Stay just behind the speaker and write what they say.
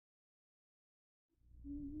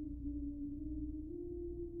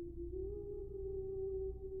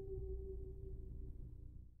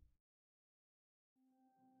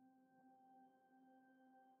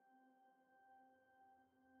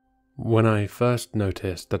When I first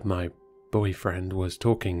noticed that my boyfriend was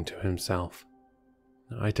talking to himself,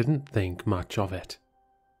 I didn't think much of it.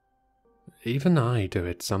 Even I do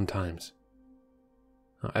it sometimes.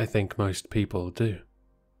 I think most people do.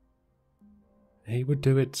 He would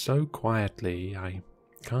do it so quietly, I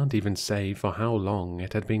can't even say for how long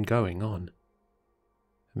it had been going on.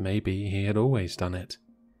 Maybe he had always done it.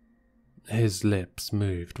 His lips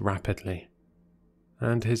moved rapidly,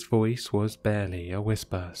 and his voice was barely a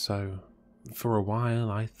whisper, so for a while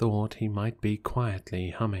I thought he might be quietly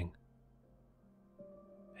humming.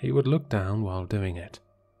 He would look down while doing it,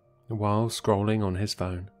 while scrolling on his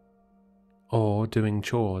phone, or doing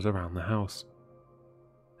chores around the house.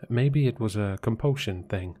 Maybe it was a compulsion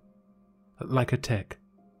thing, like a tic,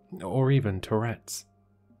 or even Tourette's,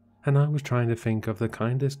 and I was trying to think of the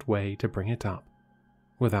kindest way to bring it up,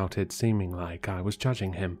 without it seeming like I was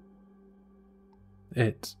judging him.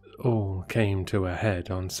 It all came to a head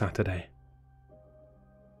on Saturday.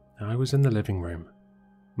 I was in the living room,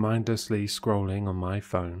 mindlessly scrolling on my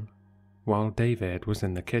phone, while David was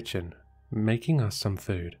in the kitchen, making us some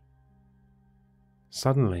food.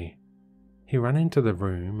 Suddenly, he ran into the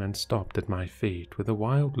room and stopped at my feet with a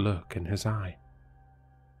wild look in his eye.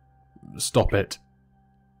 "Stop it!"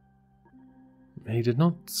 He did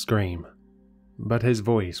not scream, but his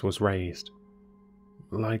voice was raised,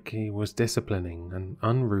 like he was disciplining an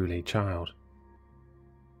unruly child.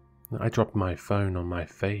 I dropped my phone on my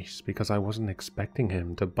face because I wasn't expecting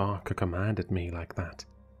him to bark a command at me like that.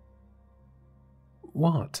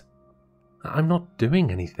 "What? I'm not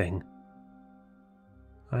doing anything,"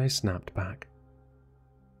 I snapped back.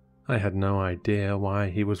 I had no idea why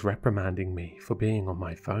he was reprimanding me for being on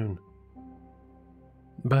my phone.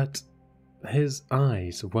 But his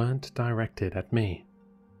eyes weren't directed at me.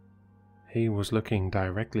 He was looking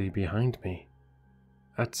directly behind me,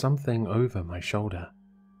 at something over my shoulder.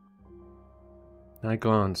 I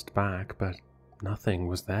glanced back, but nothing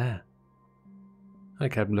was there. I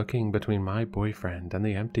kept looking between my boyfriend and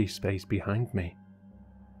the empty space behind me,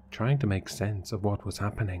 trying to make sense of what was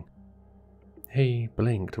happening. He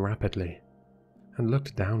blinked rapidly and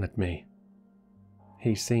looked down at me.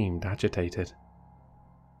 He seemed agitated.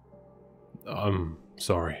 "I'm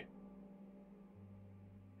sorry."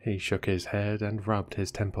 He shook his head and rubbed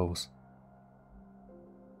his temples.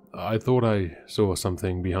 "I thought I saw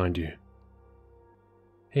something behind you,"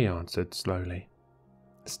 he answered slowly,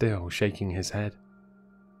 still shaking his head.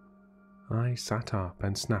 I sat up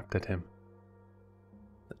and snapped at him.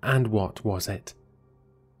 "And what was it?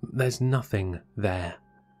 There's nothing there.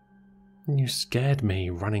 You scared me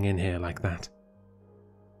running in here like that."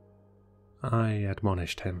 I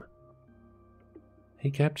admonished him. He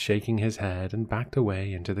kept shaking his head and backed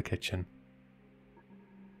away into the kitchen.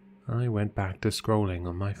 I went back to scrolling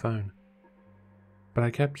on my phone, but I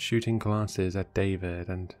kept shooting glances at David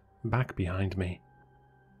and back behind me.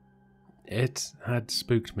 It had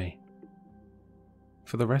spooked me.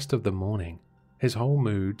 For the rest of the morning, his whole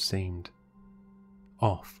mood seemed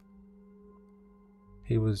off.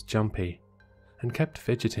 He was jumpy and kept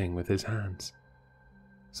fidgeting with his hands,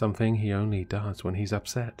 something he only does when he's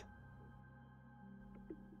upset.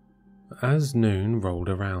 As noon rolled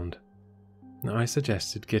around, I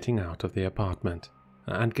suggested getting out of the apartment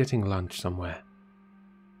and getting lunch somewhere.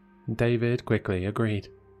 David quickly agreed.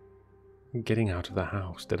 Getting out of the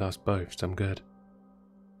house did us both some good.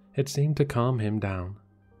 It seemed to calm him down,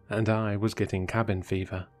 and I was getting cabin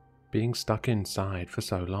fever, being stuck inside for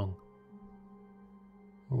so long.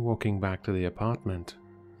 Walking back to the apartment,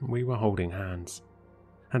 we were holding hands,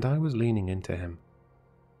 and I was leaning into him.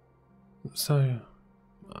 "So,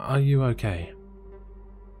 are you okay?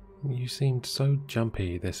 You seemed so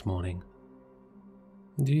jumpy this morning.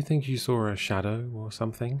 Do you think you saw a shadow or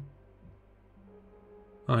something?"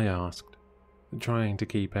 I asked, trying to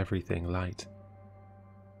keep everything light.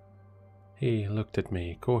 He looked at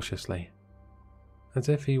me cautiously, as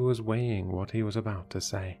if he was weighing what he was about to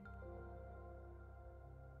say.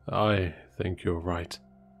 "I think you're right.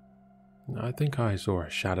 I think I saw a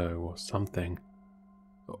shadow or something.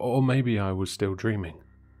 Or maybe I was still dreaming."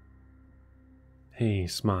 He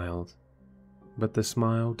smiled, but the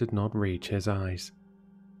smile did not reach his eyes.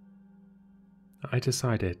 I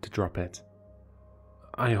decided to drop it.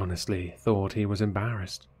 I honestly thought he was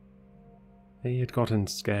embarrassed. He had gotten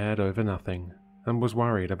scared over nothing and was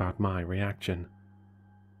worried about my reaction.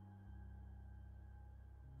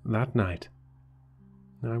 That night,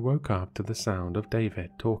 I woke up to the sound of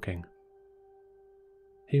David talking.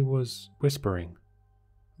 He was whispering,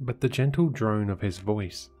 but the gentle drone of his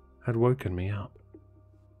voice had woken me up.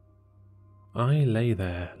 I lay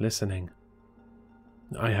there listening.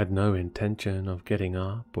 I had no intention of getting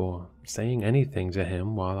up or saying anything to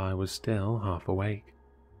him while I was still half awake.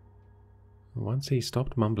 Once he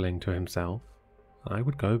stopped mumbling to himself, I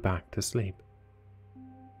would go back to sleep.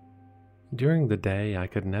 During the day, I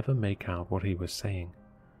could never make out what he was saying,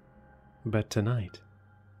 but tonight,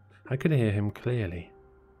 I could hear him clearly,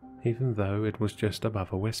 even though it was just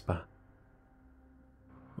above a whisper.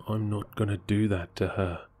 "I'm not gonna do that to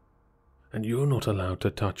her, and you're not allowed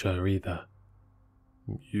to touch her either.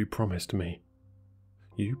 You promised me.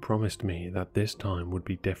 You promised me that this time would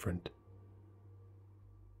be different."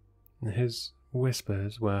 His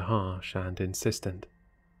whispers were harsh and insistent.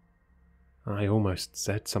 I almost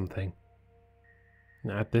said something.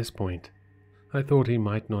 At this point, I thought he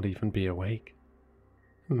might not even be awake.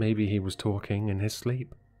 Maybe he was talking in his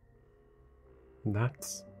sleep.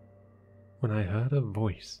 That's when I heard a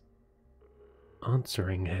voice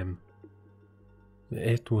answering him.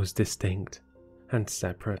 It was distinct and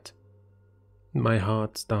separate. My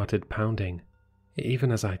heart started pounding,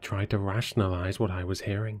 even as I tried to rationalize what I was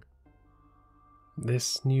hearing.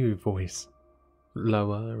 This new voice,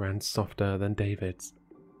 lower and softer than David's,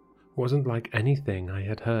 wasn't like anything I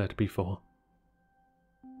had heard before.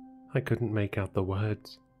 I couldn't make out the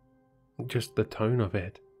words, just the tone of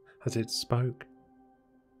it as it spoke.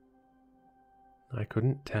 I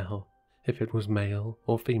couldn't tell if it was male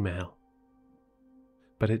or female,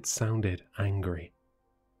 but it sounded angry.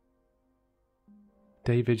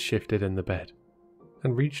 David shifted in the bed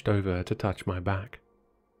and reached over to touch my back.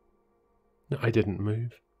 I didn't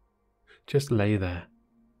move, just lay there,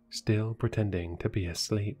 still pretending to be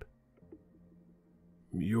asleep.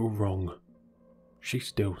 "You're wrong. She's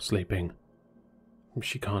still sleeping.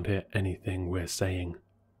 She can't hear anything we're saying."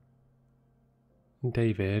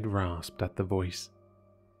 David rasped at the voice.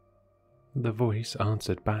 The voice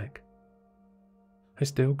answered back. I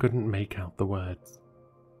still couldn't make out the words,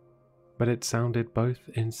 but it sounded both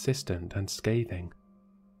insistent and scathing.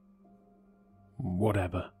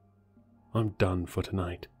 "Whatever. I'm done for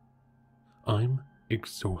tonight. I'm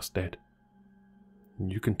exhausted.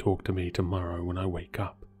 You can talk to me tomorrow when I wake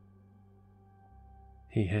up,"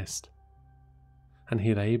 he hissed, and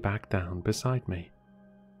he lay back down beside me.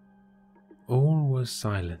 All was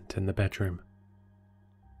silent in the bedroom.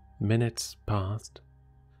 Minutes passed,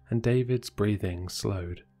 and David's breathing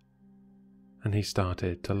slowed, and he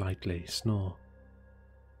started to lightly snore.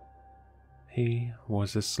 He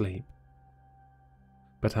was asleep,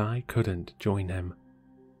 but I couldn't join him.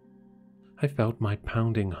 I felt my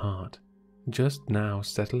pounding heart just now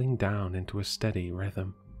settling down into a steady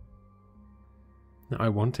rhythm. I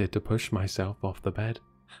wanted to push myself off the bed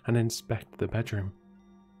and inspect the bedroom,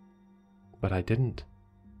 but I didn't.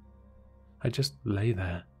 I just lay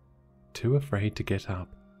there, too afraid to get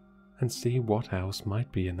up and see what else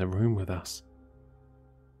might be in the room with us.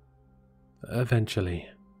 Eventually,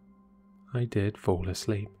 I did fall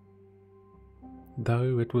asleep,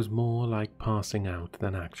 though it was more like passing out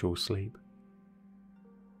than actual sleep.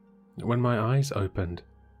 When my eyes opened,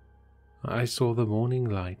 I saw the morning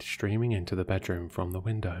light streaming into the bedroom from the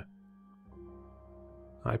window.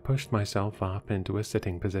 I pushed myself up into a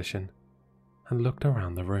sitting position and looked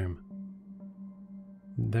around the room.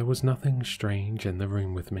 There was nothing strange in the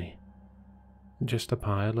room with me, just a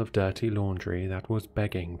pile of dirty laundry that was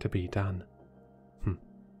begging to be done.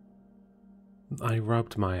 I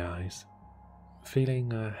rubbed my eyes,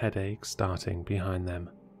 feeling a headache starting behind them.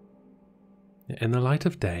 In the light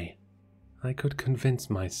of day, I could convince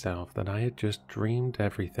myself that I had just dreamed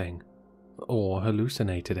everything, or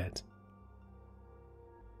hallucinated it.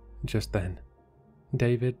 Just then,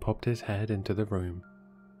 David popped his head into the room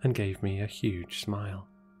and gave me a huge smile.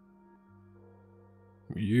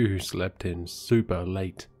 "You slept in super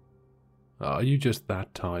late. Are you just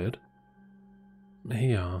that tired?"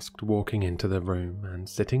 he asked, walking into the room and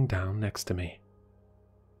sitting down next to me.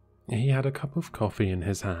 He had a cup of coffee in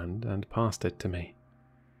his hand and passed it to me.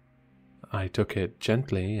 I took it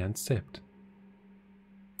gently and sipped.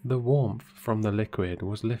 The warmth from the liquid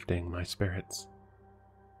was lifting my spirits.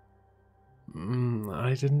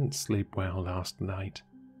 I didn't sleep well last night.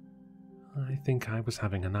 I think I was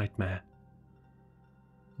having a nightmare,"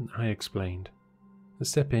 I explained,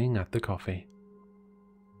 sipping at the coffee.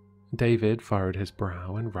 David furrowed his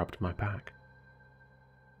brow and rubbed my back.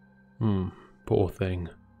 Poor thing.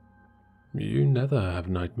 You never have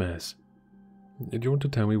nightmares. Did you want to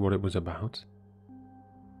tell me what it was about?"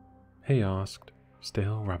 he asked,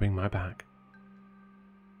 still rubbing my back.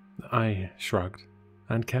 I shrugged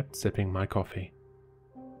and kept sipping my coffee,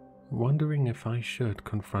 wondering if I should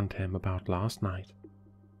confront him about last night,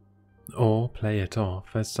 or play it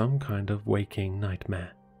off as some kind of waking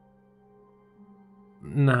nightmare.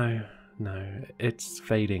 No, it's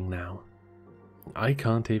fading now. I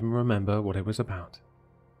can't even remember what it was about.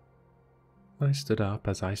 I stood up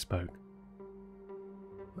as I spoke.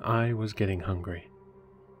 I was getting hungry,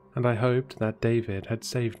 and I hoped that David had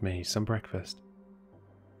saved me some breakfast.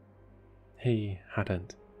 He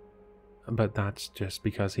hadn't, but that's just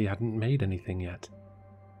because he hadn't made anything yet.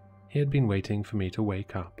 He had been waiting for me to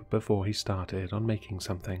wake up before he started on making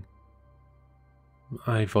something.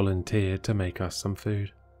 I volunteered to make us some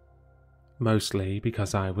food, mostly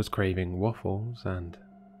because I was craving waffles and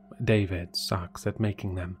David sucks at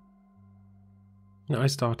making them. I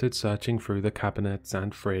started searching through the cabinets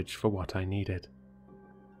and fridge for what I needed.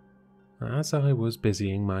 As I was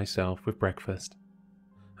busying myself with breakfast,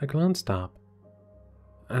 I glanced up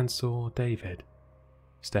and saw David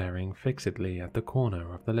staring fixedly at the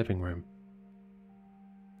corner of the living room.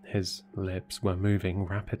 His lips were moving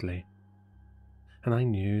rapidly, and I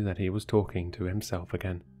knew that he was talking to himself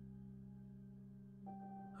again.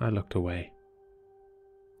 I looked away.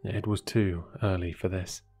 It was too early for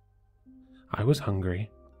this. I was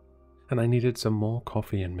hungry, and I needed some more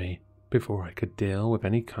coffee in me before I could deal with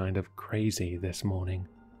any kind of crazy this morning.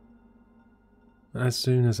 As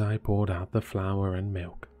soon as I poured out the flour and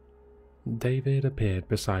milk, David appeared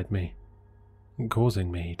beside me,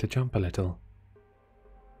 causing me to jump a little.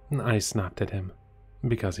 I snapped at him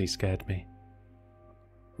because he scared me.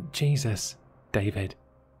 Jesus, David,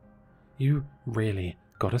 you really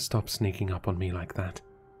gotta stop sneaking up on me like that.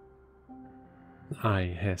 I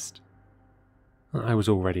hissed. I was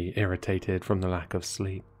already irritated from the lack of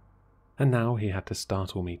sleep, and now he had to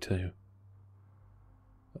startle me too.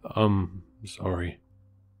 Sorry,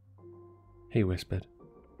 he whispered,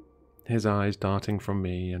 his eyes darting from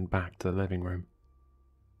me and back to the living room.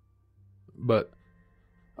 But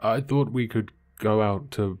I thought we could go out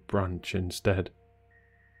to brunch instead.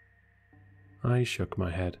 I shook my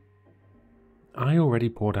head. I already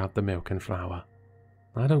poured out the milk and flour.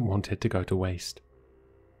 I don't want it to go to waste.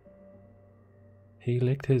 He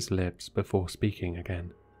licked his lips before speaking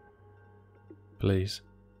again. Please.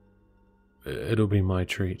 It'll be my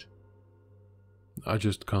treat. I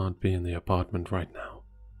just can't be in the apartment right now.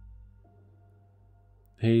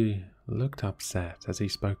 He looked upset as he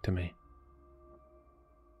spoke to me.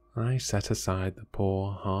 I set aside the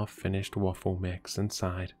poor, half-finished waffle mix and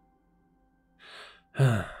sighed.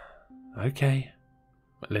 Okay,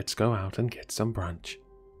 let's go out and get some brunch.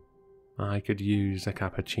 I could use a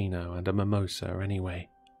cappuccino and a mimosa anyway.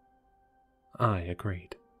 I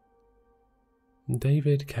agreed.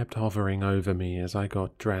 David kept hovering over me as I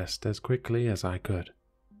got dressed as quickly as I could.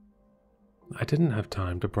 I didn't have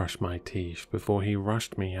time to brush my teeth before he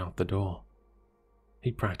rushed me out the door.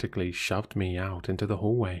 He practically shoved me out into the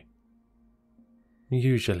hallway.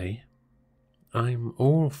 Usually, I'm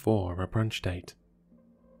all for a brunch date,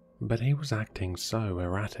 but he was acting so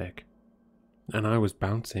erratic, and I was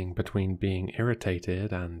bouncing between being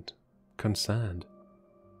irritated and concerned.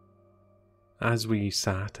 As we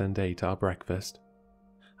sat and ate our breakfast,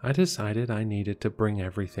 I decided I needed to bring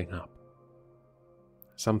everything up.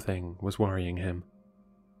 Something was worrying him,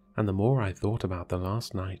 and the more I thought about the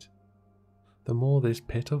last night, the more this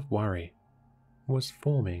pit of worry was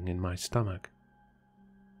forming in my stomach.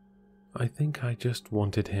 I think I just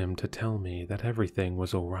wanted him to tell me that everything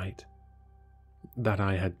was all right, that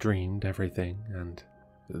I had dreamed everything, and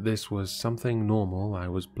this was something normal I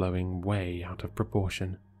was blowing way out of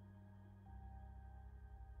proportion.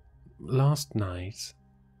 Last night,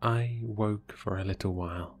 I woke for a little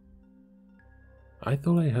while. I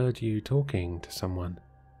thought I heard you talking to someone.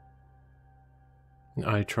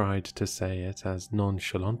 I tried to say it as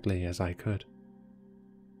nonchalantly as I could.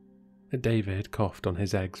 David coughed on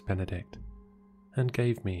his eggs Benedict and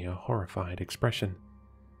gave me a horrified expression.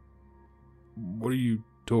 What are you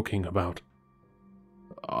talking about?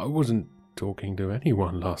 I wasn't talking to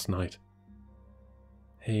anyone last night.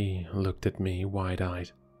 He looked at me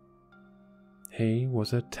wide-eyed. He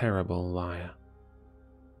was a terrible liar.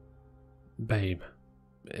 Babe,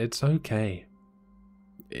 it's okay.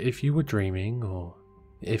 If you were dreaming, or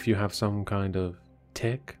if you have some kind of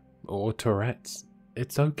tic or Tourette's,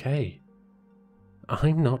 it's okay.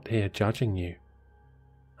 I'm not here judging you.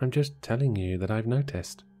 I'm just telling you that I've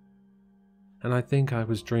noticed. And I think I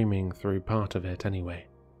was dreaming through part of it anyway,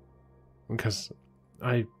 because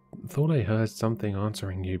I thought I heard something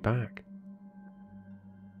answering you back.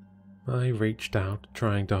 I reached out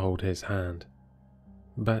trying to hold his hand,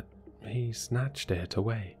 but he snatched it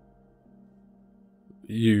away.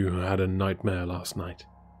 You had a nightmare last night.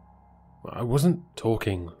 I wasn't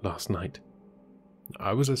talking last night.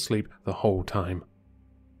 I was asleep the whole time.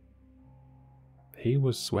 He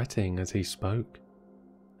was sweating as he spoke,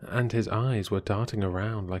 and his eyes were darting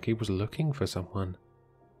around like he was looking for someone.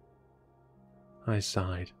 I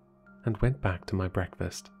sighed and went back to my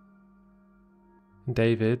breakfast.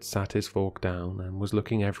 David sat his fork down and was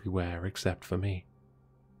looking everywhere except for me,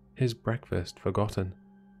 his breakfast forgotten.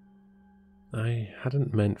 I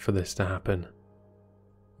hadn't meant for this to happen.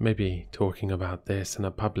 Maybe talking about this in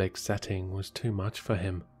a public setting was too much for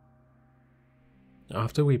him.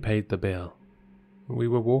 After we paid the bill, we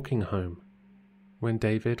were walking home when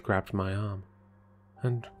David grabbed my arm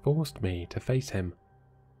and forced me to face him.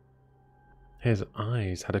 His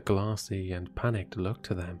eyes had a glassy and panicked look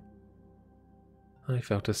to them. I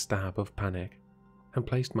felt a stab of panic and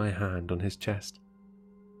placed my hand on his chest,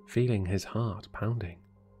 feeling his heart pounding.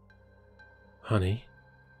 "Honey,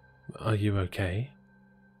 are you okay?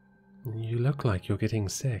 You look like you're getting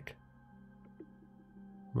sick."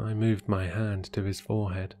 I moved my hand to his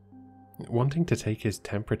forehead, wanting to take his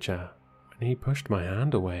temperature, and he pushed my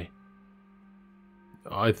hand away.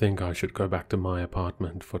 "I think I should go back to my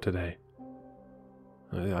apartment for today.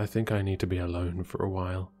 I think I need to be alone for a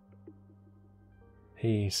while,"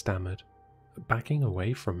 he stammered, backing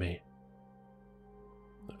away from me.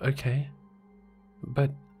 "Okay,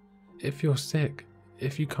 but if you're sick,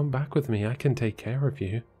 if you come back with me, I can take care of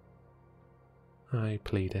you," I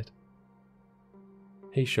pleaded.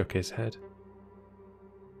 He shook his head.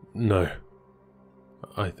 "No,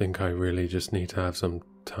 I think I really just need to have some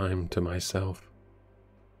time to myself."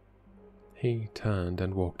 He turned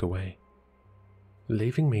and walked away,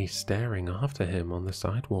 leaving me staring after him on the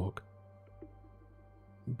sidewalk.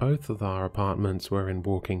 Both of our apartments were in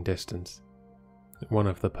walking distance, one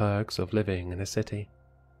of the perks of living in a city.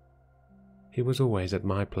 He was always at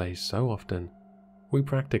my place so often, we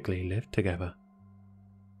practically lived together.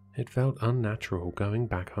 It felt unnatural going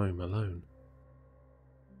back home alone.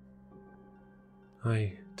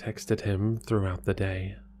 I texted him throughout the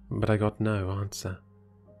day, but I got no answer.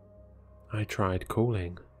 I tried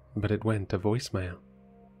calling, but it went to voicemail.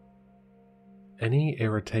 Any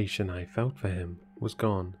irritation I felt for him was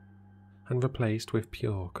gone and replaced with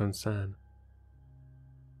pure concern.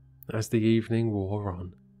 As the evening wore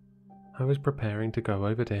on, I was preparing to go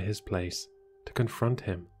over to his place to confront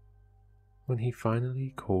him when he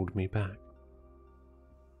finally called me back.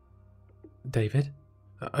 "David,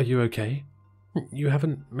 are you okay? You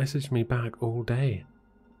haven't messaged me back all day.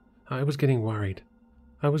 I was getting worried.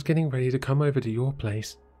 I was getting ready to come over to your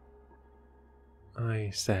place," I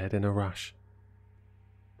said in a rush.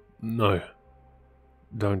 "No,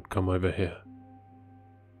 don't come over here.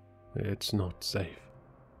 It's not safe."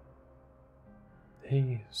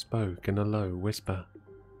 He spoke in a low whisper.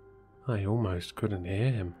 I almost couldn't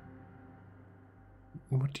hear him.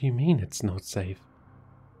 "What do you mean it's not safe?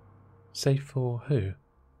 Safe for who?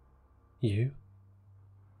 You?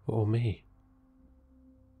 Or me?"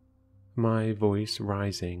 My voice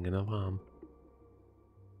rising in alarm.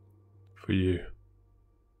 "For you,"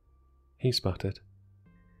 he sputtered.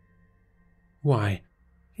 "Why?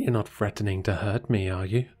 You're not threatening to hurt me, are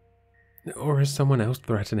you? Or is someone else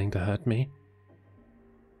threatening to hurt me?"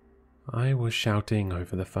 I was shouting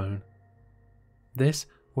over the phone. This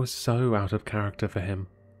was so out of character for him.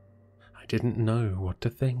 I didn't know what to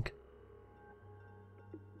think.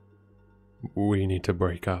 "We need to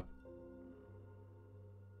break up,"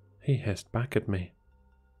 he hissed back at me.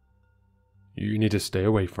 "You need to stay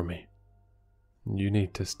away from me. You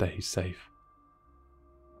need to stay safe."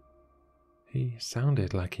 He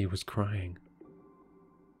sounded like he was crying.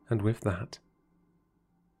 And with that,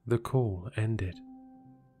 the call ended.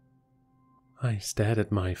 I stared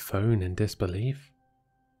at my phone in disbelief.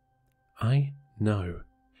 I know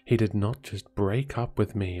he did not just break up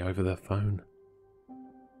with me over the phone.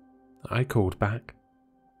 I called back,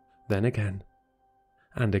 then again,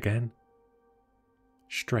 and again,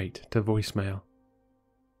 straight to voicemail.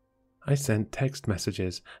 I sent text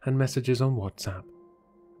messages and messages on WhatsApp,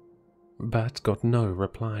 but got no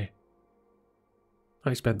reply.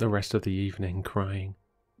 I spent the rest of the evening crying,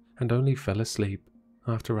 and only fell asleep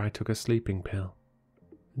after I took a sleeping pill,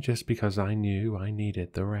 just because I knew I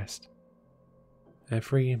needed the rest.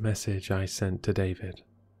 Every message I sent to David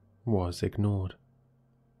was ignored.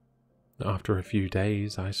 After a few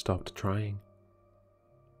days, I stopped trying.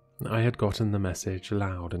 I had gotten the message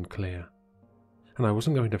loud and clear, and I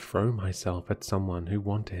wasn't going to throw myself at someone who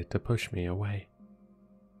wanted to push me away.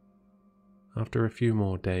 After a few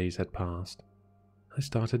more days had passed, I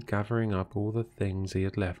started gathering up all the things he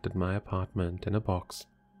had left at my apartment in a box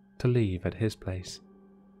to leave at his place.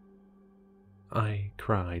 I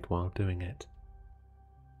cried while doing it.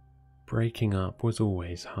 Breaking up was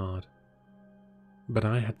always hard, but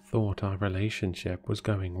I had thought our relationship was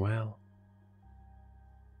going well.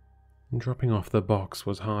 Dropping off the box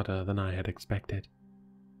was harder than I had expected.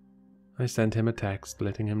 I sent him a text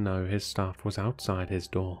letting him know his stuff was outside his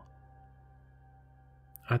door.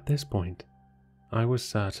 At this point, I was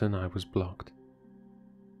certain I was blocked.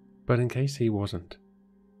 But in case he wasn't,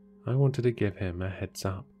 I wanted to give him a heads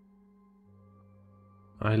up.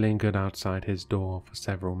 I lingered outside his door for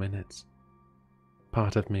several minutes.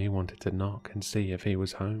 Part of me wanted to knock and see if he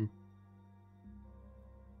was home.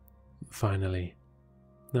 Finally,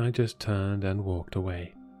 I just turned and walked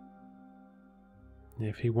away.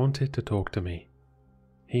 If he wanted to talk to me,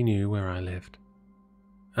 he knew where I lived,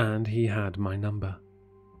 and he had my number.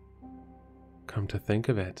 Come to think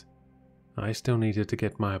of it, I still needed to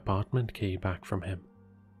get my apartment key back from him.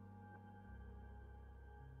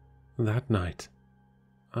 That night,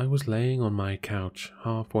 I was laying on my couch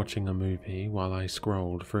half watching a movie while I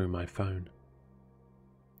scrolled through my phone.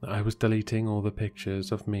 I was deleting all the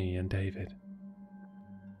pictures of me and David.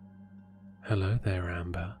 "Hello there,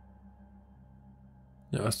 Amber."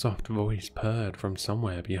 A soft voice purred from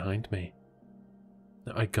somewhere behind me.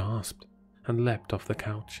 I gasped and leapt off the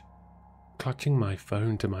couch, clutching my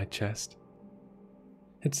phone to my chest.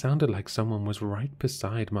 It sounded like someone was right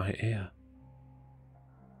beside my ear.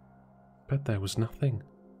 But there was nothing.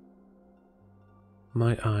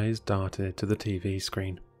 My eyes darted to the TV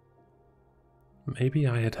screen. Maybe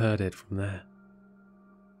I had heard it from there.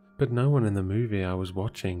 But no one in the movie I was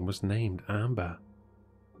watching was named Amber.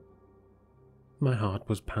 My heart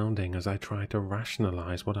was pounding as I tried to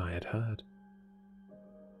rationalize what I had heard.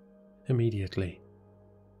 Immediately,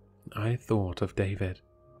 I thought of David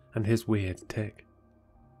and his weird tic,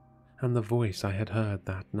 and the voice I had heard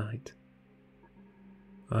that night.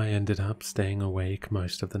 I ended up staying awake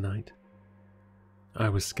most of the night. I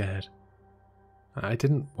was scared. I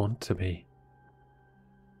didn't want to be.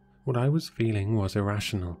 What I was feeling was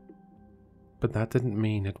irrational, but that didn't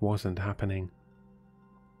mean it wasn't happening.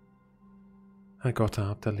 I got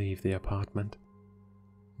up to leave the apartment,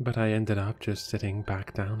 but I ended up just sitting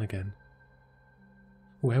back down again.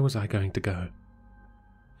 Where was I going to go?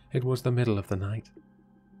 It was the middle of the night,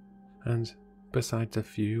 and besides a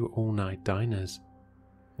few all-night diners,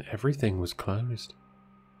 everything was closed.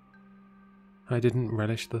 I didn't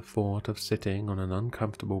relish the thought of sitting on an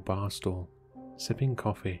uncomfortable bar stool, sipping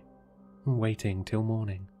coffee, and waiting till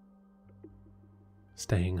morning.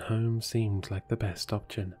 Staying home seemed like the best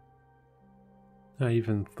option. I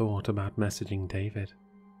even thought about messaging David,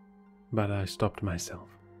 but I stopped myself.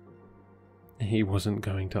 He wasn't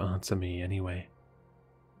going to answer me anyway.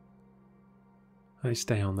 I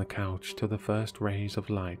stayed on the couch till the first rays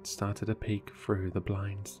of light started to peek through the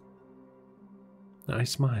blinds. I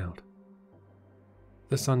smiled.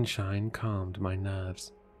 The sunshine calmed my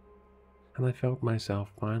nerves, and I felt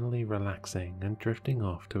myself finally relaxing and drifting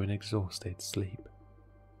off to an exhausted sleep.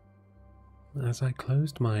 As I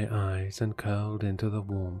closed my eyes and curled into the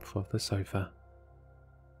warmth of the sofa,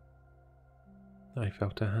 I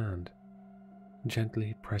felt a hand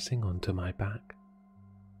gently pressing onto my back.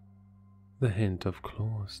 The hint of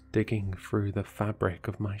claws digging through the fabric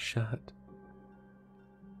of my shirt.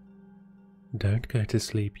 "Don't go to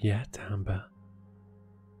sleep yet, Amber.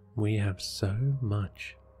 We have so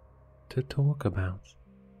much to talk about,"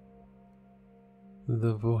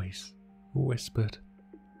 the voice whispered.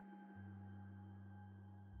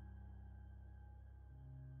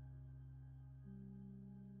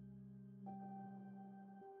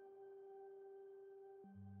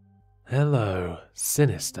 Hello,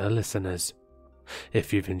 Sinister listeners.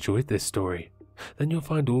 If you've enjoyed this story, then you'll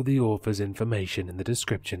find all the author's information in the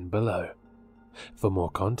description below. For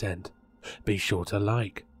more content, be sure to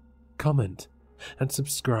like, comment, and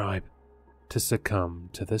subscribe to succumb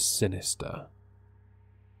to the sinister.